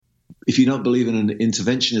if you don't believe in an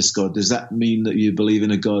interventionist God, does that mean that you believe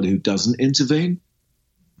in a God who doesn't intervene?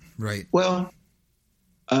 Right. Well,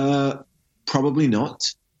 probably not,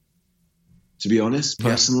 to be honest,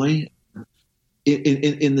 personally,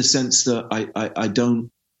 in the sense that I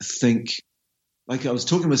don't think, like I was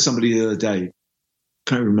talking with somebody the other day,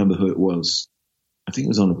 can't remember who it was. I think it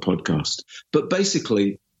was on a podcast. But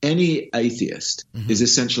basically, any atheist is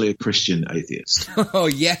essentially a Christian atheist. Oh,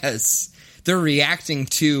 yes. They're reacting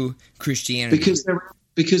to Christianity.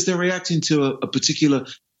 Because they're reacting to a particular,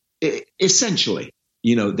 essentially,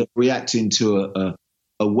 they're reacting to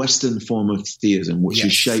a Western form of theism, which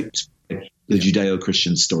is shaped by the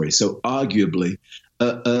Judeo-Christian story. So arguably,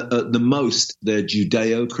 at the most, they're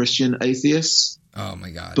Judeo-Christian atheists. Oh, my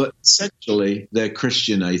God. But essentially, they're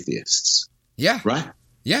Christian atheists. Yeah. Right?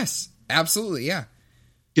 Yes, absolutely, yeah.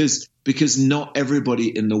 Because not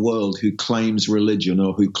everybody in the world who claims religion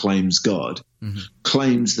or who claims God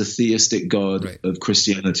claims the theistic God of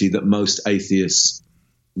Christianity that most atheists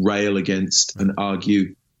rail against and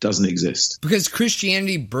argue doesn't exist. Because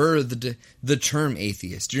Christianity birthed the term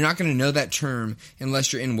atheist. You're not going to know that term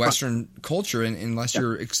unless you're in Western culture and unless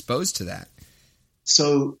you're exposed to that.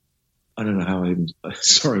 So I don't know how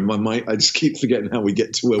sorry, my mind, I just keep forgetting how we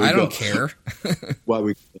get to where we I don't care. Why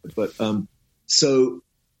we, but so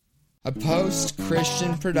a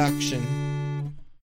post-Christian production.